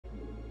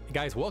Hey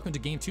guys, welcome to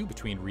game 2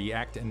 between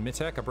React and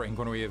Mitak. Up right in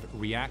corner we have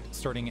React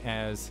starting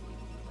as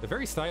the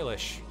very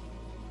stylish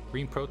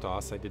green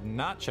Protoss. I did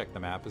not check the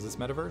map. Is this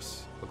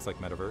Metaverse? Looks like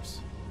Metaverse.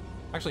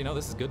 Actually, no,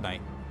 this is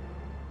Goodnight.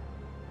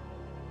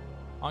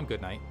 On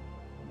Goodnight.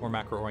 More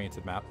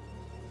macro-oriented map.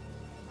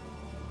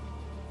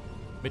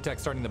 Mitak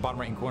starting the bottom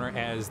right in corner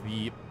as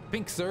the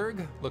pink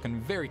Zerg,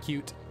 looking very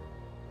cute.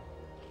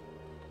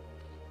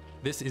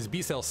 This is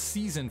BSL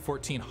Season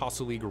 14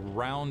 Hasuleague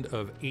round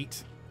of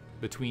 8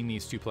 between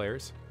these two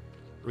players.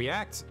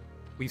 React,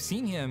 we've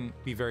seen him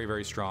be very,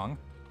 very strong,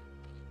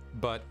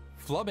 but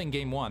flubbing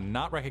game 1,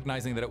 not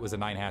recognizing that it was a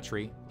 9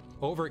 hatchery,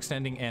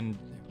 overextending and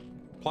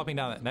plopping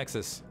down that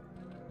Nexus,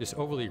 just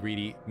overly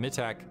greedy.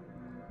 Mitak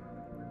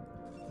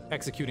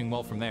executing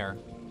well from there.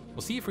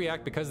 We'll see if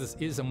React, because this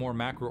is a more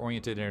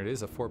macro-oriented and it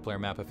is a 4-player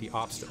map, if he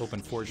opts to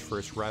open Forge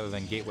first rather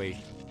than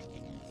Gateway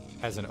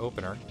as an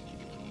opener.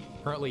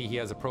 Currently, he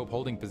has a probe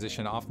holding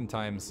position.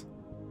 Oftentimes,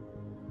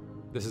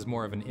 this is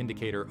more of an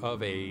indicator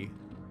of a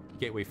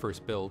Gateway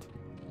first build.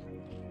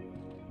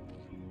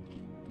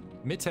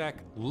 Mitak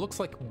looks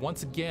like,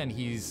 once again,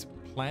 he's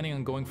planning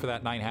on going for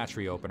that 9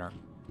 hatchery opener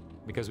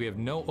because we have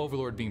no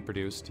Overlord being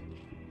produced.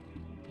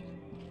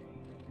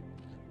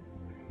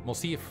 We'll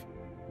see if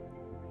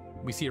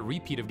we see a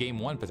repeat of game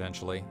 1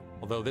 potentially,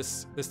 although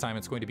this time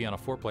it's going to be on a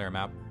 4-player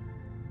map.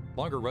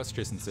 Longer rust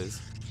distances.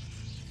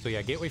 So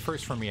yeah, Gateway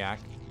first from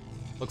React.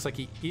 Looks like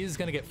he is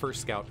going to get first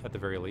scout at the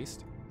very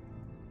least.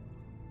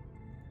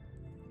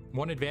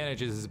 One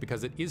advantage is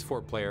because it is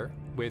 4-player,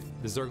 with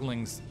the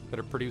Zerglings that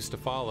are produced to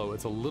follow,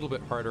 it's a little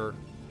bit harder.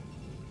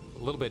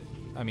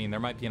 I mean, there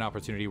might be an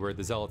opportunity where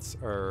the Zealots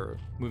are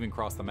moving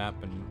across the map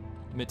and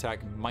Mitak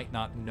might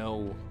not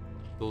know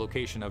the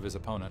location of his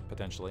opponent,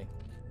 potentially.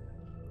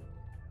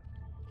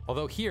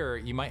 Although here,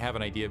 you might have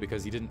an idea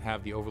because he didn't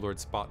have the Overlord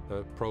spot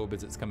the probe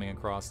as it's coming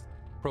across.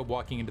 Probe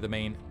walking into the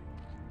main.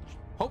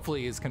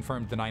 Hopefully is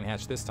confirmed the 9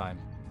 hatch this time.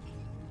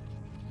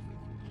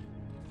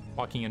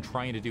 Walking and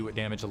trying to do it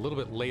damage a little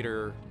bit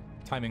later,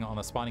 timing on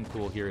the spawning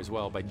pool here as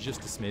well by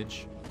just a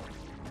smidge.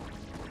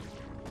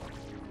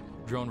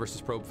 Drone versus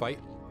probe fight.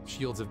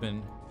 Shields have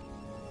been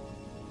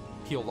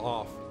peeled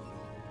off.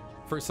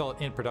 First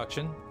Zealot in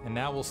production, and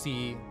now we'll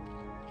see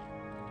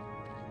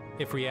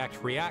if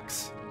React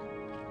reacts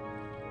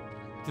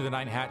to the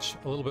 9 hatch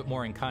a little bit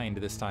more in kind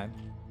this time.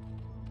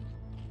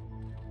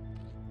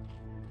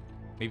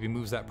 Maybe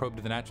moves that probe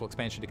to the natural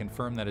expansion to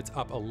confirm that it's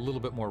up a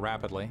little bit more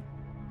rapidly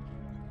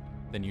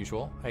than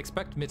usual. I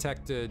expect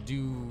Mitak to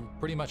do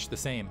pretty much the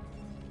same.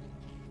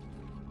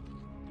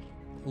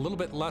 A little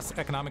bit less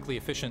economically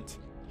efficient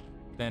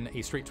than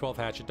a straight 12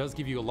 hatch. It does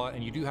give you a lot,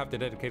 and you do have to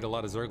dedicate a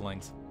lot of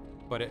Zerglings,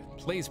 but it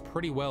plays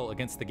pretty well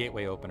against the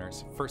Gateway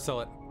openers. First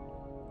Zealot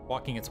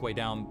walking its way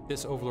down,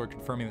 this Overlord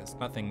confirming that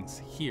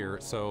nothing's here,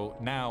 so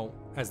now,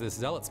 as this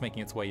Zealot's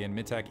making its way in,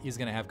 Mitak is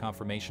going to have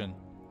confirmation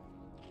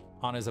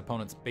on his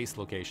opponent's base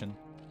location.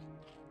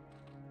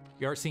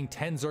 We are seeing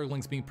 10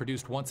 Zerglings being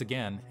produced once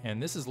again,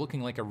 and this is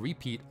looking like a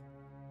repeat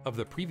of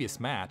the previous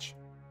match.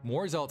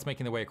 More Zealots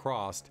making their way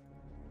across.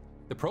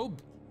 The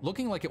probe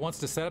looking like it wants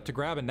to set up to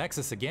grab a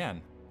Nexus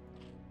again.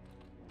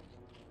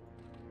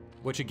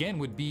 Which again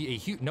would be a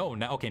huge... No,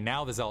 now, okay,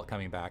 now the Zealot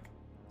coming back.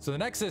 So the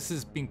Nexus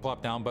is being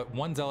plopped down, but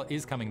one Zealot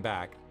is coming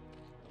back.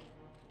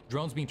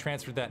 Drones being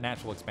transferred to that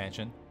natural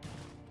expansion.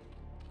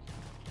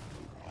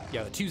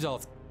 Yeah, the 2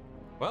 Zealots...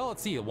 Well,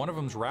 let's see, one of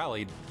them's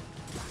rallied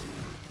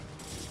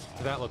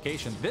to that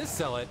location. This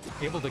Zealot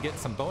able to get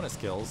some bonus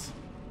kills.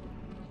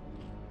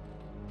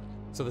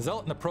 So the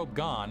Zealot and the probe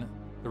gone.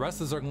 The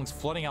rest of the Zerglings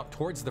flooding out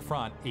towards the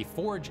front. A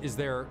Forge is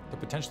there to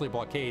potentially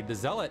blockade. The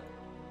Zealot,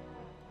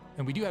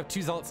 and we do have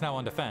 2 Zealots now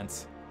on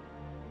defense.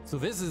 So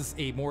this is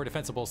a more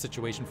defensible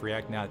situation for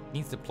React now. It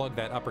needs to plug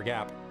that upper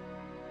gap.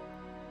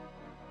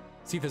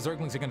 See if the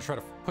Zerglings are going to try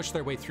to push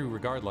their way through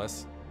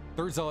regardless.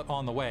 3rd Zealot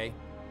on the way.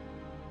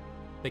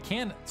 They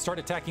can start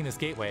attacking this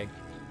Gateway.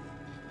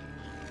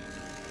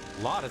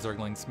 A lot of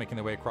Zerglings making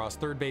their way across.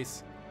 3rd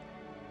base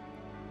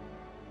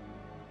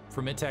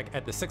for Mitak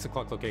at the 6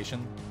 o'clock location.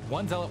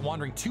 One Zealot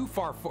wandering too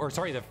far,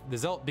 the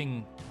Zealot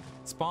being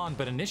spawned,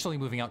 but initially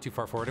moving out too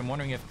far forward. I'm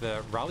wondering if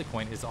the rally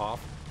point is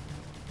off.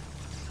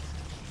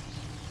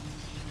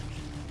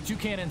 2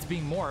 cannons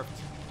being morphed.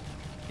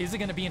 Is it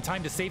going to be in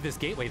time to save this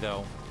Gateway,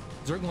 though?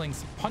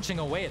 Zerglings punching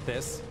away at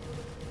this.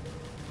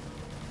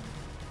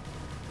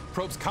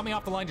 Probe's coming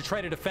off the line to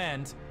try to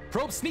defend.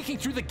 Probe sneaking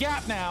through the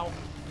gap now.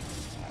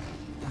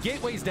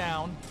 Gateway's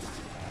down.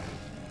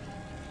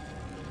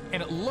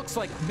 And it looks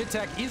like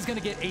Mitak is going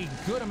to get a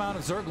good amount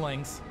of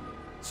Zerglings.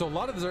 So a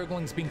lot of the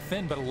Zerglings being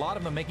thinned, but a lot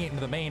of them making it into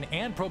the main,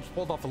 and Probe's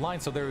pulled off the line,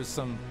 so there's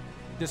some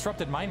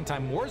disrupted mining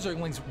time. More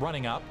Zerglings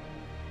running up.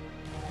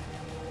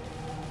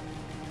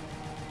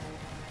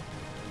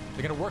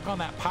 They're going to work on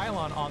that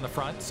pylon on the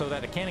front so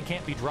that a cannon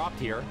can't be dropped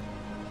here.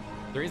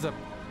 There is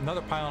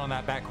another pylon on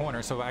that back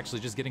corner, so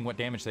actually just getting what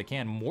damage they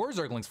can. More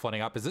Zerglings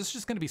flooding up. Is this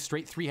just going to be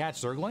straight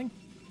 3-hatch Zergling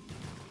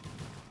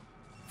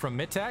from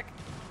Mitak?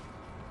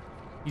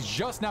 He's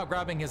just now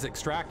grabbing his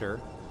extractor.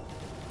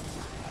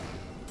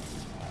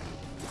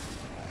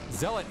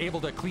 Zealot able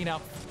to clean out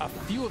a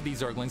few of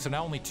these Zerglings, so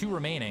now only 2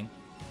 remaining.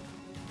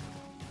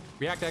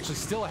 React actually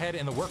still ahead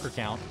in the worker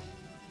count,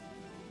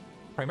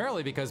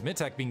 primarily because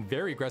Mitak being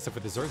very aggressive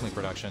with the Zergling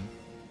production.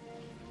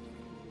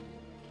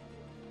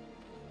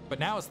 But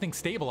now as things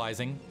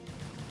stabilizing,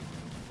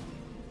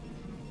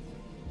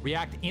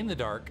 React in the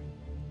dark,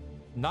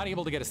 not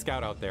able to get a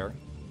scout out there.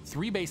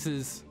 3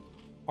 bases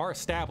are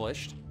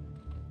established,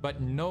 but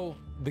no,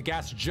 the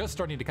gas just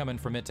starting to come in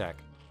from Mitak.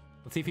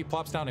 Let's see if he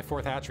plops down a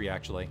 4th hatchery,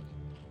 actually,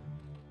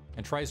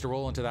 and tries to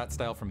roll into that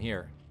style from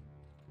here.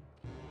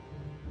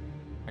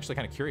 Actually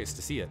kind of curious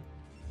to see it.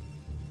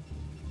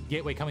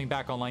 Gateway coming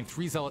back online.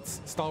 3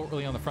 Zealots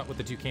stalwartly on the front with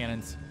the 2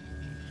 cannons.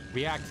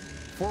 React,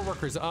 4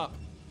 workers up,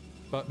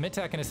 but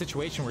Mitak in a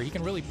situation where he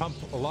can really pump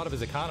a lot of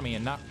his economy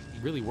and not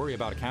really worry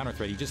about a counter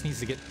threat. He just needs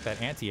to get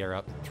that anti-air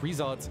up. 3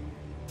 Zealots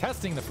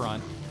testing the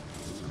front.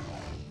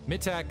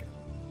 Mitak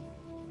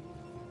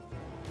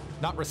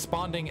not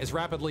responding as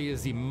rapidly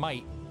as he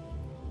might,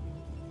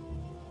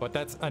 but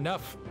that's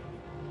enough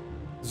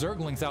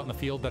Zerglings out in the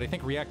field that I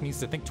think React needs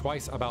to think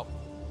twice about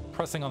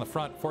pressing on the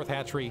front. 4th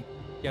hatchery,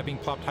 yeah, being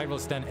plopped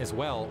Hydralisk Den as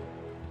well.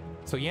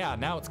 So yeah,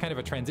 now it's kind of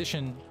a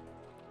transition,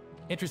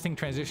 interesting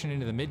transition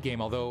into the mid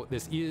game, although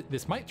this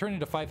might turn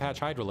into 5-hatch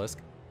Hydralisk.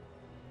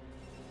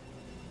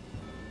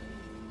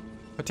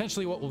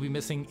 Potentially what we'll be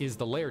missing is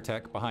the layer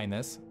tech behind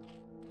this.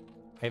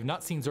 I have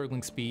not seen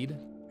Zergling speed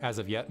as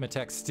of yet.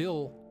 Mitak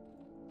still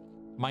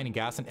mining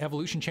gas. An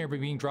evolution chamber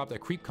being dropped. A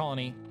creep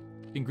colony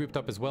being grouped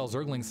up as well.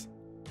 Zerglings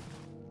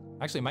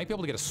actually might be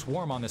able to get a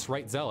swarm on this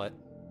right Zealot.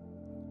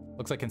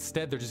 Looks like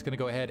instead they're just going to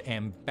go ahead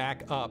and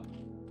back up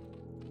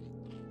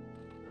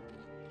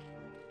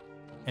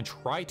and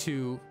try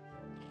to...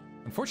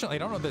 Unfortunately, I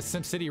don't know if the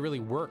SimCity really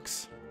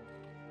works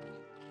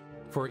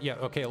for... Yeah,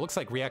 okay, it looks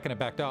like React kind of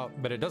backed out,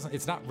 but it doesn't.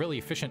 It's not really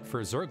efficient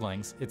for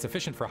Zerglings. It's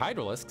efficient for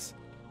Hydralisks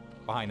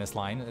behind this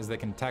line as they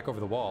can attack over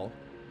the wall.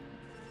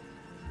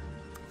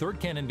 3rd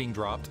cannon being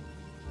dropped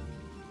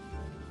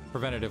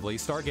preventatively.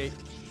 Stargate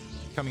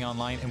coming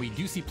online, and we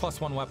do see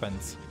 +1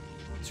 weapons.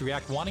 So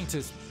React wanting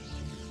to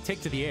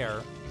take to the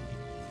air.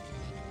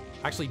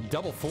 Actually,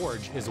 double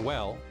forge as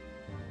well.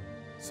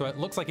 So it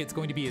looks like it's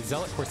going to be a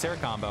Zealot Corsair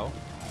combo.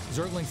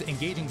 Zerglings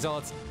engaging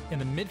Zealots in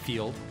the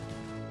midfield.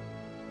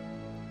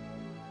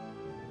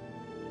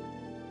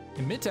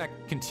 And Mitak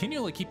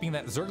continually keeping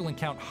that Zergling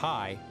count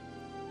high,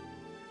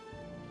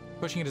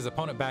 pushing his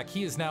opponent back.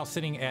 He is now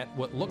sitting at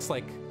what looks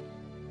like...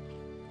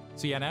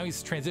 So yeah, now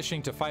he's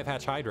transitioning to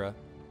 5-hatch Hydra.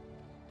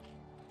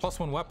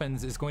 +1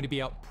 weapons is going to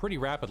be out pretty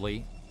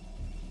rapidly.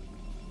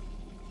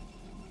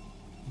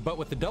 But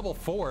with the double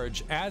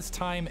forge, as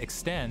time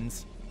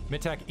extends,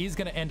 Mitak is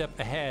going to end up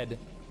ahead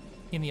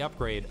in the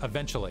upgrade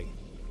eventually.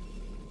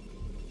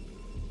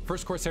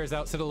 First Corsair's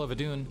out. Citadel of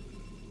Adun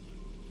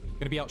going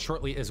to be out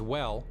shortly as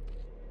well.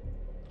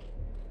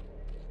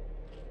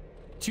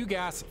 2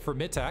 gas for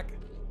Mitak.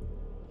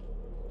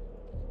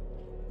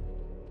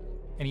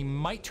 And he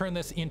might turn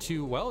this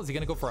into, well, is he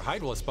going to go for a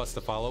Hydralisk bust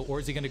to follow, or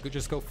is he going to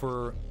just go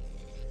for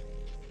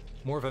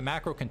more of a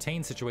macro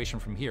contain situation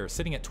from here?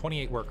 Sitting at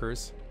 28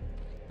 workers.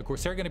 The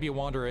Corsair going to be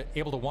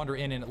able to wander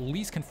in and at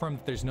least confirm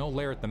that there's no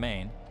lair at the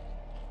main.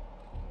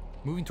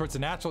 Moving towards the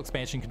natural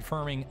expansion,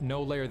 confirming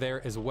no lair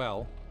there as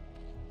well.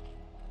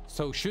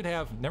 So should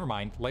have, never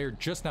mind, lair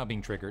just now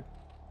being triggered.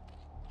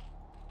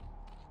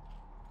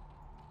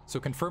 So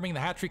confirming the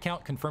hatchery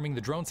count, confirming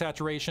the drone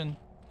saturation.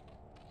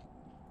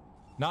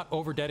 Not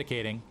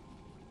over-dedicating.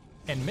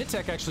 And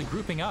Mitak actually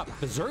grouping up.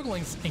 The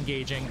Zerglings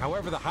engaging.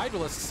 However, the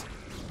Hydralisks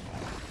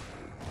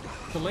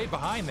delayed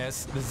behind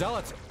this. The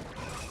Zealots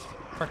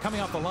are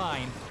coming off the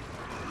line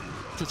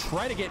to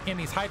try to get in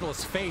these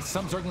Hydralisks' face.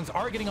 Some Zerglings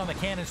are getting on the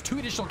cannons. 2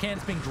 additional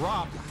cannons being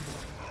dropped.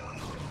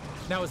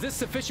 Now, is this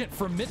sufficient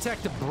for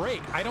Mitak to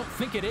break? I don't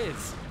think it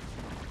is.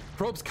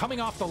 Probes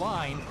coming off the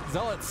line.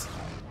 Zealots.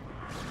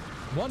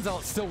 1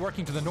 Zealot still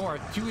working to the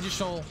north. 2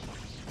 additional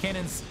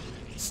cannons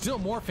still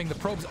morphing. The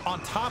probes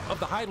on top of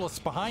the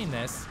Hydralisks behind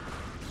this.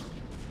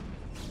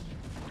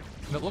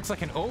 And it looks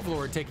like an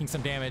Overlord taking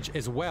some damage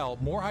as well.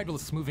 More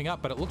Hydralisks moving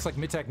up, but it looks like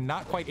Mitak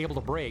not quite able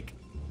to break.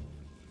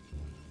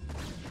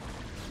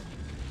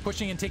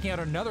 Pushing and taking out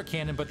another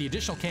cannon, but the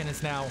additional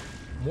cannons now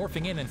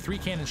morphing in, and 3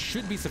 cannons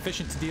should be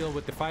sufficient to deal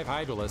with the 5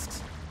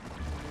 Hydralisks.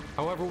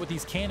 However, with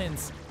these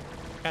cannons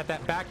at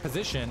that back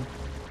position,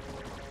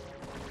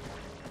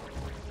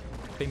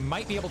 they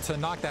might be able to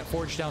knock that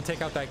forge down,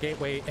 take out that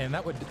gateway, and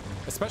that would,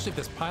 especially if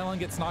this pylon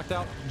gets knocked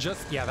out,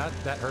 just, yeah,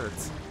 that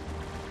hurts.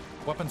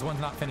 Weapons 1's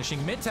not finishing.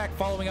 Mitak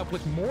following up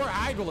with more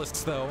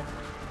Hydralisks, though.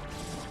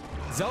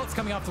 Zealots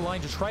coming off the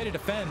line to try to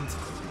defend.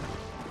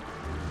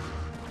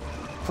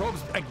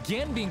 Probes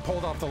again being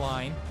pulled off the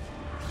line.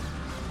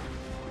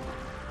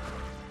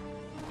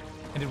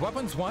 And did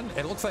Weapons 1,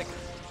 it looks like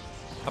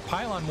a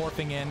pylon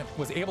morphing in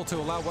was able to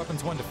allow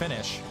Weapons 1 to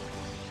finish.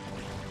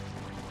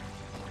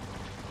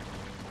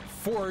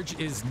 Forge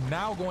is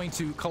now going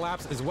to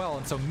collapse as well,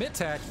 and so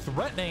Mitak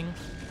threatening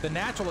the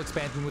natural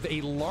expansion with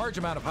a large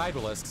amount of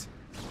Hydralisks.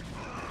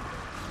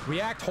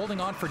 React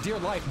holding on for dear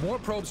life. More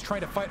probes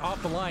trying to fight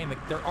off the line.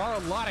 There are a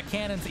lot of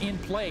cannons in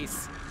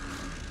place.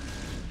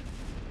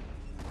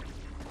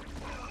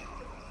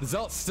 The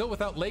Zealots still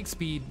without leg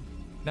speed.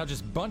 Now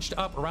just bunched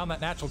up around that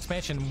natural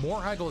expansion.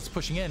 More Hydralisks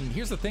pushing in.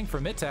 Here's the thing for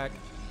Mitak.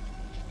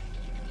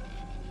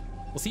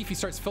 We'll see if he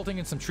starts filtering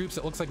in some troops.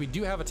 It looks like we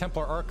do have a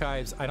Templar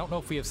Archives. I don't know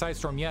if we have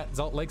Sidestorm yet.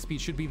 Zealot leg speed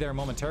should be there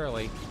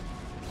momentarily.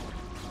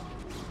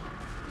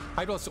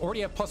 Hydralisks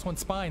already have +1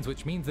 spines,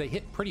 which means they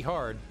hit pretty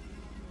hard.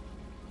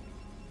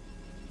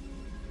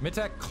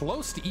 Mitak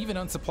close to even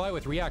on supply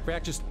with React.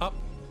 React just up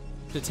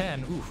to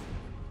 10. Oof.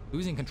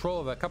 Losing control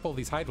of a couple of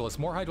these Hydralisks.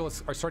 More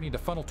Hydralisks are starting to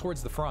funnel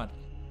towards the front.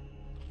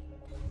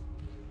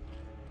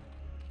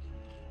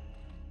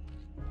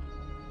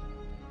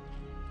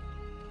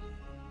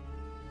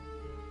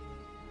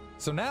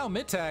 So now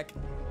Mitak,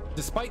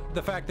 despite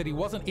the fact that he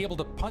wasn't able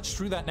to punch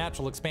through that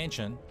natural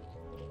expansion,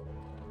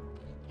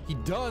 he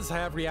does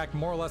have React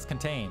more or less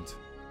contained.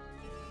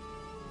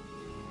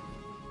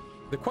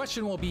 The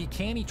question will be,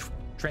 can he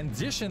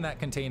transition that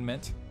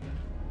containment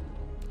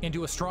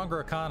into a stronger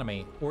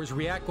economy, or is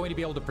React going to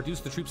be able to produce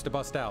the troops to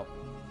bust out?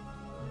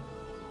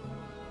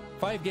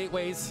 5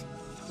 gateways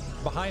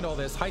behind all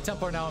this. High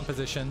Templar now in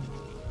position.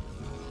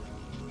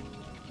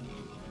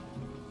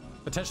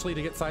 Potentially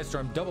to get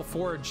Sidestorm. Double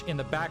Forge in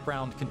the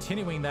background,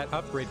 continuing that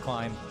upgrade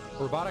climb.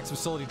 Robotics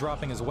facility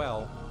dropping as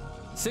well.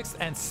 6th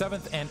and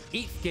 7th and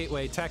 8th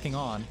gateway tacking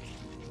on.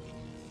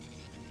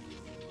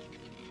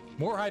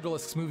 More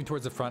Hydralisks moving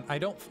towards the front. I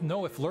don't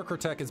know if Lurker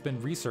Tech has been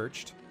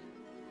researched.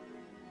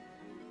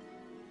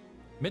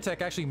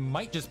 Mitak actually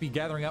might just be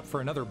gathering up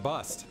for another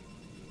bust.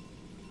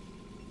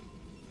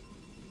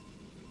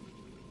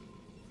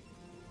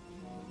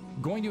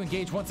 Going to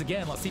engage once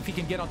again. Let's see if he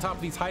can get on top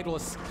of these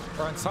Hydralisks,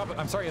 or on top of,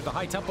 I'm sorry, of the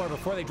High Templar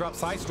before they drop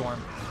Sidestorm.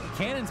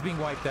 Cannons being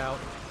wiped out.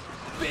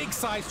 Big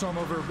Sidestorm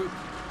over a group.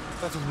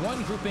 That's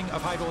one grouping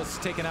of Hydralisks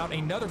taken out,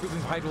 another grouping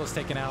of Hydralisks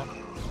taken out.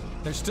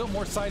 There's still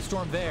more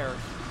Sidestorm there.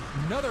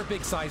 Another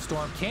big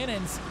Sidestorm.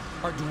 Cannons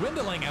are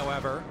dwindling,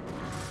 however,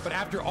 but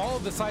after all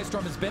of the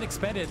Sidestorm has been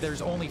expended,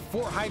 there's only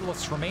 4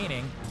 Hydralisks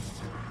remaining.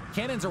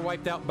 Cannons are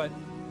wiped out, but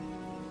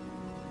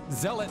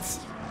Zealots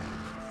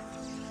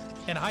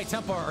and High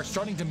Templar are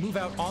starting to move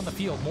out on the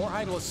field. More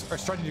Hydralisks are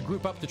starting to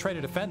group up to try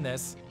to defend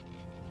this.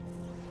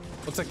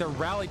 Looks like they're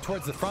rallied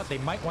towards the front. They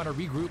might want to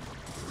regroup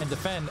and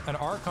defend an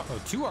Archon,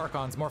 2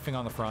 Archons morphing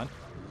on the front.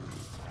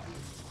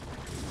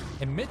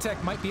 And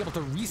Mitak might be able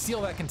to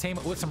reseal that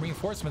containment with some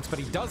reinforcements, but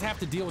he does have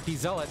to deal with these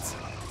Zealots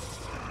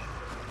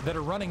that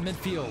are running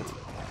midfield.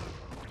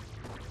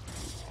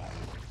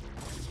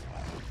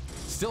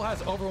 Still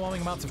has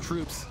overwhelming amounts of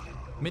troops.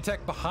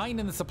 Mitak behind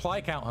in the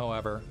supply count,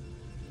 however.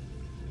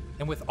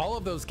 And with all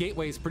of those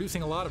gateways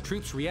producing a lot of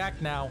troops,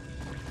 React now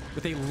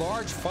with a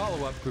large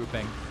follow-up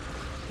grouping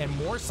and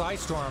more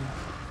Sidestorm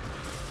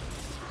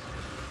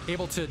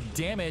able to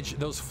damage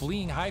those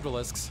fleeing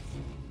Hydralisks.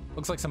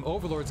 Looks like some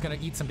Overlord's going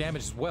to eat some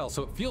damage as well.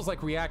 So it feels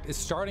like React is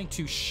starting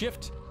to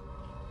shift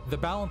the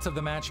balance of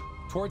the match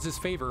towards his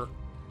favor.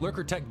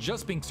 Lurker Tech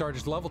just being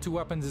started. Level 2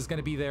 weapons is going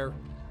to be there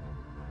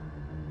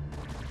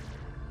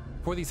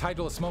for these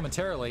Hydralisks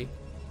momentarily.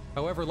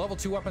 However, level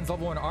 2 weapons,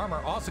 level 1 armor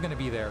are also going to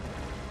be there.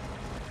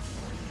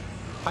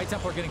 High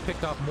Templar getting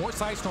picked off. More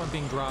Sidestorm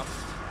being dropped.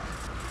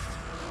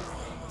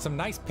 Some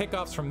nice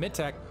pickoffs from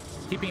Mitak,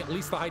 keeping at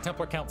least the High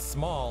Templar count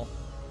small.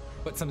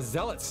 But some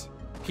Zealots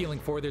peeling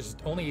forward. There's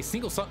only a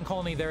single Sultan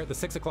colony there at the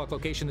 6 o'clock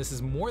location. This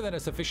is more than a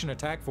sufficient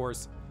attack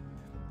force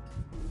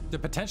to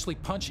potentially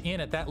punch in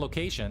at that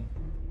location.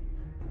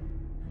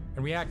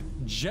 And React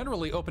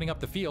generally opening up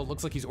the field.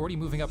 Looks like he's already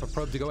moving up a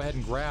probe to go ahead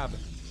and grab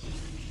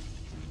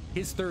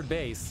his 3rd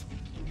base.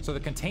 So the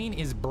contain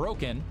is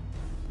broken.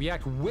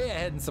 React way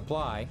ahead in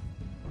supply.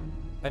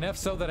 Enough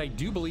so that I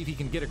do believe he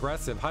can get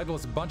aggressive.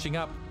 Hydralisks bunching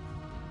up,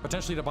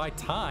 potentially to buy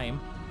time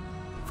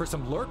for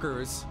some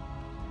Lurkers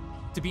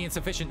to be in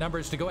sufficient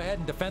numbers to go ahead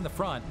and defend the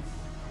front.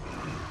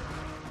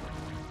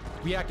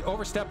 React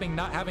overstepping,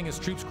 not having his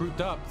troops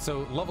grouped up,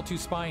 so level 2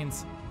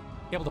 spines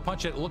able to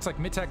punch it. It looks like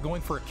Mitak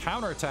going for a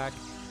counterattack,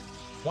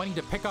 wanting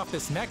to pick off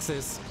this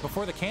Nexus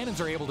before the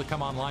cannons are able to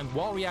come online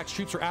while React's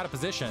troops are out of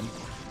position.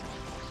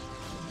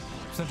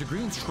 So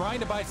Dragoon's trying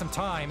to buy some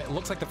time. It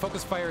looks like the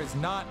focus fire is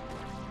not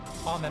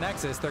on the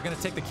Nexus. They're going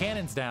to take the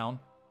cannons down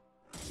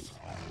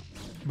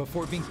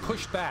before being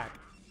pushed back.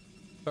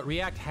 But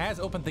React has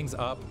opened things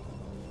up.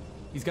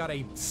 He's got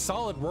a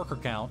solid worker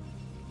count.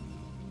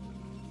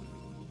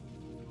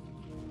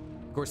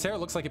 Corsair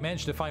looks like it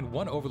managed to find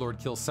one Overlord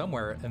kill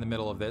somewhere in the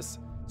middle of this.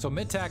 So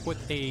Mitak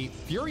with a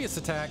furious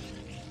attack,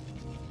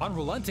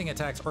 unrelenting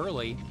attacks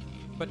early,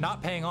 but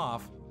not paying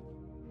off.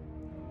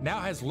 Now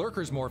has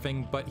Lurkers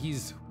morphing, but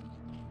he's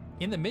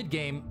in the mid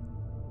game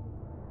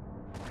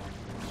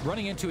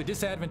running into a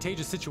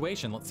disadvantageous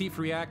situation. Let's see if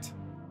React,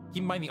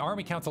 keep in mind the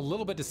army count's a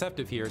little bit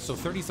deceptive here, so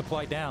 30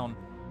 supply down.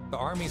 The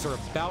armies are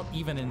about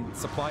even in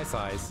supply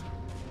size.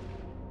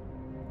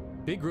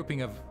 Big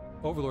grouping of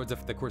Overlords.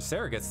 If the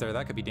Corsair gets there,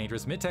 that could be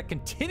dangerous. Mitak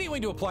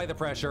continuing to apply the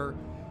pressure,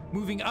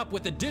 moving up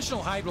with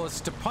additional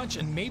Hydralisks to punch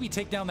and maybe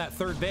take down that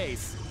 3rd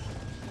base.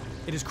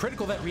 It is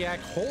critical that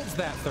React holds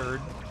that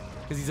third,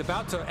 because he's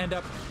about to end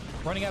up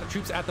running out of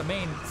troops at the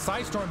main.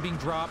 Psystorm being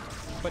dropped,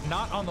 but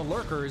not on the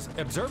lurkers.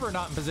 Observer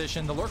not in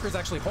position. The lurkers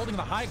actually holding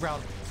the high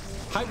ground.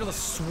 Hydralisk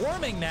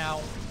swarming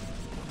now.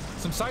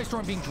 Some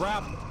Psystorm being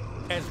dropped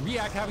as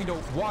React having to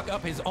walk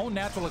up his own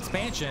natural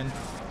expansion.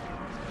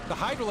 The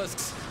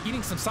Hydralisks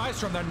eating some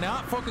Psystorm. They're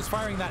not focus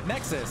firing that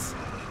Nexus.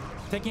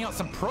 Taking out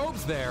some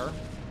probes there.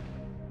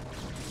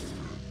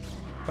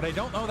 But I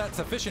don't know that's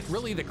sufficient.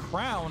 Really, the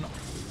crown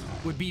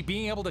would be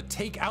being able to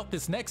take out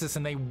this Nexus,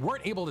 and they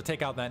weren't able to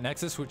take out that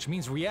Nexus, which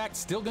means React's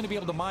still going to be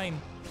able to mine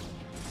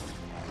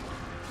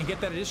and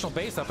get that additional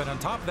base up. And on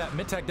top of that,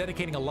 Mitak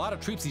dedicating a lot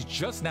of troops. He's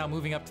just now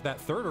moving up to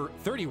that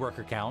 30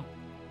 worker count.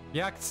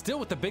 React still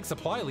with the big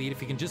supply lead if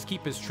he can just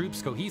keep his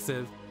troops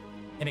cohesive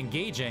and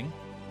engaging.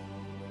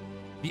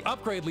 The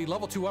upgrade lead,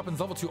 level 2 weapons,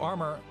 level 2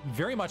 armor,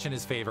 very much in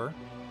his favor.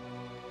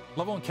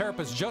 Level 1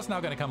 Carapace just now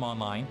going to come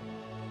online.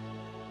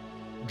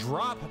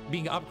 Drop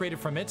being upgraded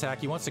from Mitak.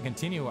 He wants to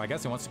continue. I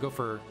guess he wants to go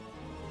for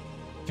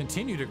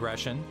continued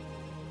aggression.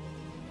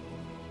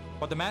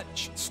 But the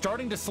match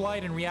starting to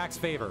slide in React's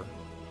favor.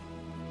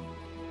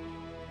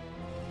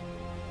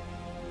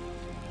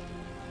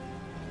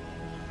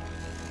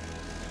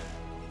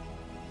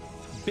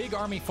 Big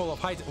army full of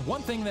high...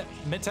 One thing that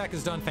Mitak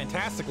has done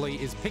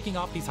fantastically is picking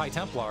off these High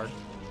Templar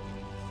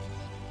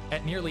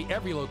at nearly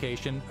every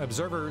location.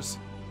 Observers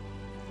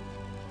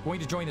going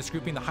to join this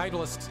grouping. The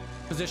Hydralisk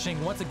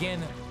positioning once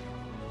again,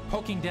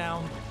 poking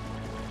down,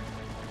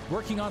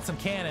 working on some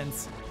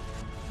cannons,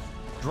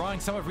 drawing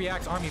some of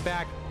React's army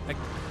back.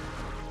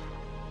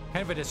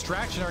 Kind of a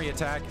distractionary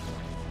attack.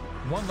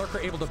 One lurker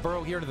able to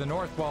burrow here to the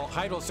north while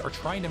Hydralisks are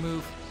trying to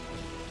move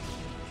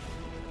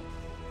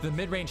the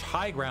mid-range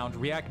high ground.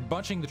 React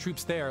bunching the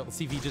troops there. Let's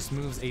see if he just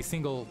moves a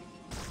single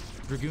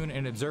Dragoon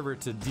and Observer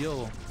to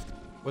deal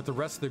with the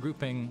rest of the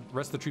grouping,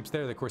 rest of the troops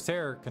there. The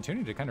Corsair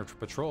continuing to kind of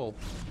patrol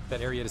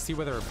that area to see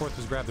whether a fourth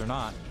was grabbed or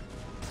not.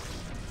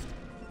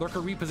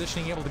 Lurker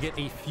repositioning, able to get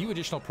a few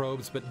additional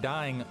probes, but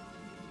dying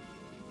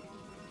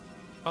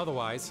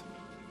otherwise.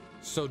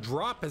 So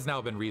drop has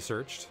now been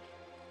researched.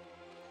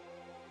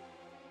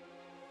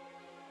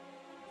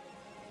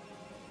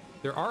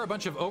 There are a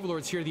bunch of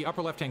overlords here in the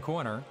upper left-hand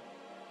corner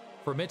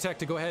for Mitak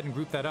to go ahead and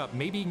group that up.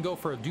 Maybe he can go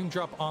for a doom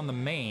drop on the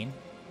main.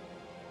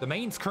 The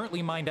main's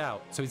currently mined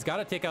out, so he's got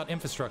to take out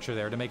infrastructure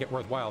there to make it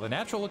worthwhile. The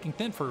natural looking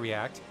thin for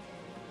React,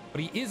 but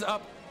he is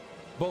up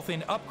both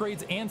in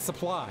upgrades and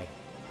supply.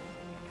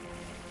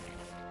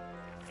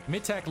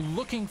 Mitak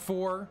looking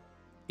for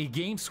a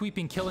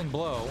game-sweeping killing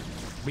blow.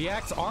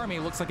 React's army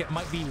looks like it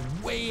might be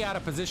way out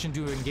of position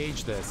to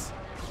engage this,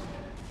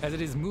 as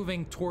it is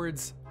moving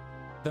towards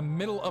the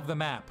middle of the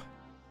map.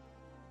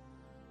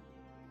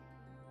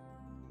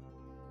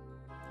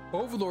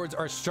 Overlords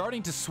are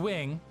starting to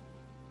swing.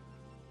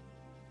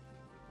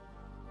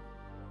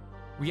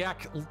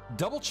 React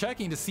double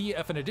checking to see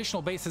if an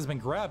additional base has been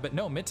grabbed, but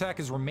no, Mitak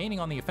is remaining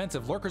on the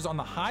offensive. Lurkers on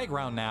the high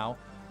ground now,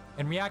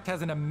 and React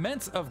has an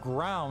immense of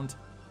ground.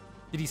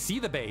 Did he see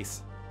the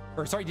base?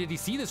 Or sorry, did he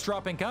see this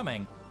drop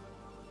incoming?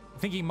 I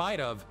think he might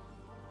have.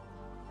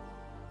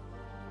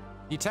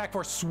 The attack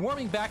force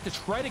swarming back to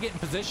try to get in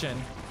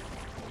position.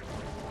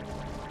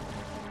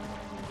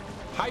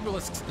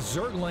 Hydralisk's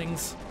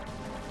Zerglings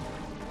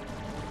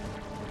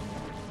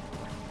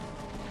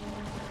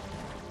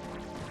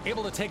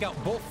able to take out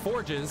both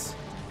forges.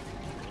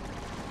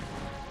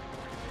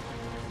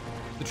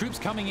 The troops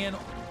coming in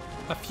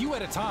a few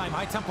at a time.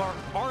 High Templar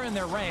are in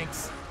their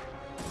ranks,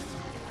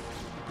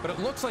 but it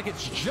looks like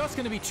it's just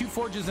going to be 2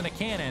 forges and a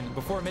cannon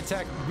before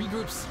Mitak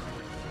regroups,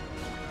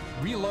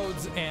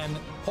 reloads, and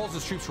pulls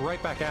his troops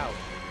right back out.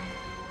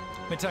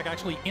 Mitak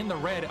actually in the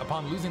red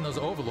upon losing those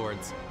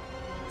overlords.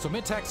 So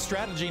Mitak's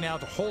strategy now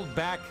to hold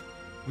back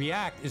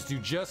React is to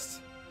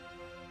just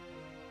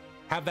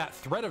have that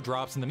threat of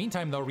drops. In the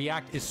meantime, though,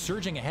 React is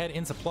surging ahead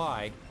in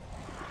supply.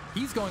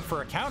 He's going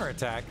for a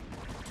counterattack.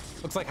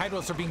 Looks like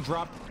Hydralisks are being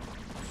dropped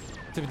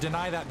to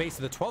deny that base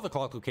at the 12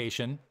 o'clock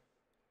location.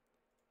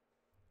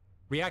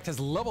 React has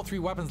level 3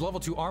 weapons,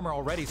 level 2 armor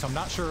already, so I'm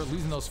not sure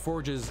losing those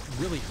forges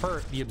really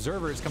hurt. The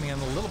Observer is coming in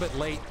a little bit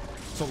late,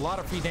 so a lot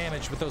of free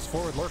damage with those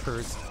forward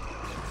lurkers.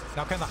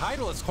 Now can the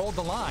Hydralisks hold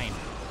the line?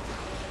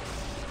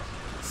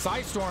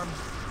 Psystorm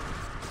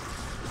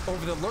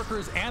over the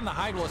lurkers and the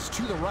Hydralisks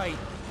to the right.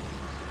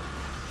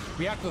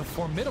 React with a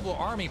formidable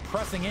army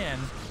pressing in.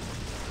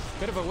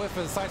 Bit of a whiff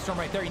of the Psystorm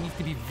right there. He needs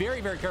to be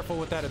very, very careful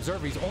with that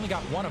Observer. He's only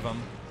got one of them.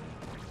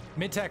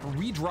 Mitak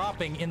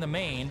redropping in the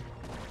main.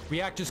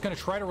 React just going to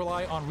try to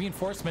rely on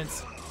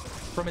reinforcements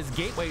from his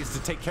gateways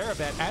to take care of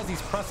that as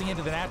he's pressing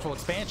into the natural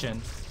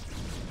expansion.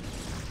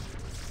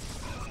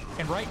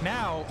 And right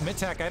now,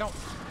 Mitak,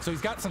 so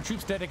he's got some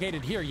troops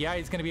dedicated here. Yeah,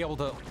 he's going to be able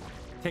to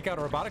take out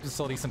a robotic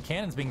facility, some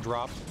cannons being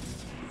dropped.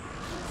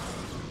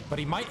 But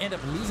he might end up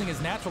losing his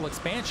natural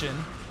expansion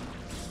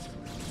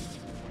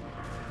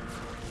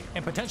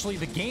and potentially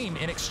the game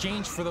in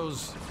exchange for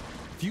those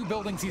few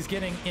buildings he's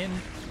getting in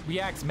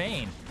React's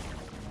main.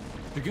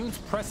 Dragoons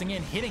pressing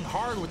in, hitting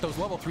hard with those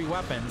level 3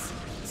 weapons.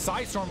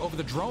 Psystorm over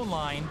the drone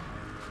line.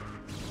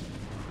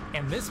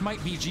 And this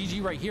might be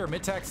GG right here.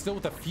 Mitak still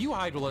with a few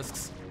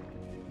Hydralisks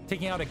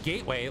taking out a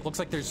gateway. It looks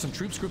like there's some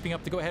troops grouping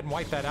up to go ahead and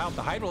wipe that out.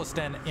 The Hydralisk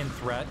Den in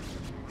threat.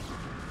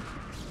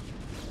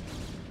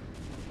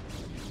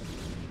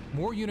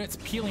 More units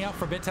peeling out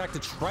for Mitak to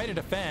try to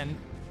defend.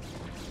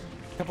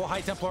 A couple of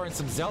High Templar and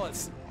some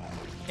Zealots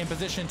in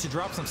position to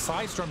drop some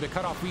Sidestorm to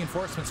cut off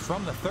reinforcements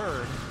from the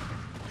third.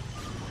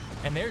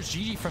 And there's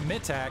GG from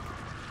Mitak.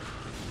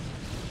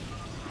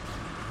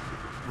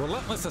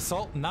 Relentless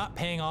assault not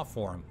paying off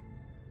for him.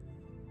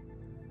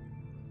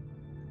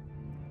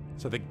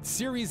 So the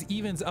series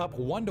evens up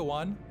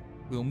 1-1.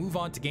 We'll move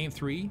on to game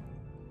 3.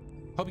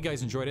 Hope you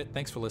guys enjoyed it.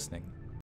 Thanks for listening.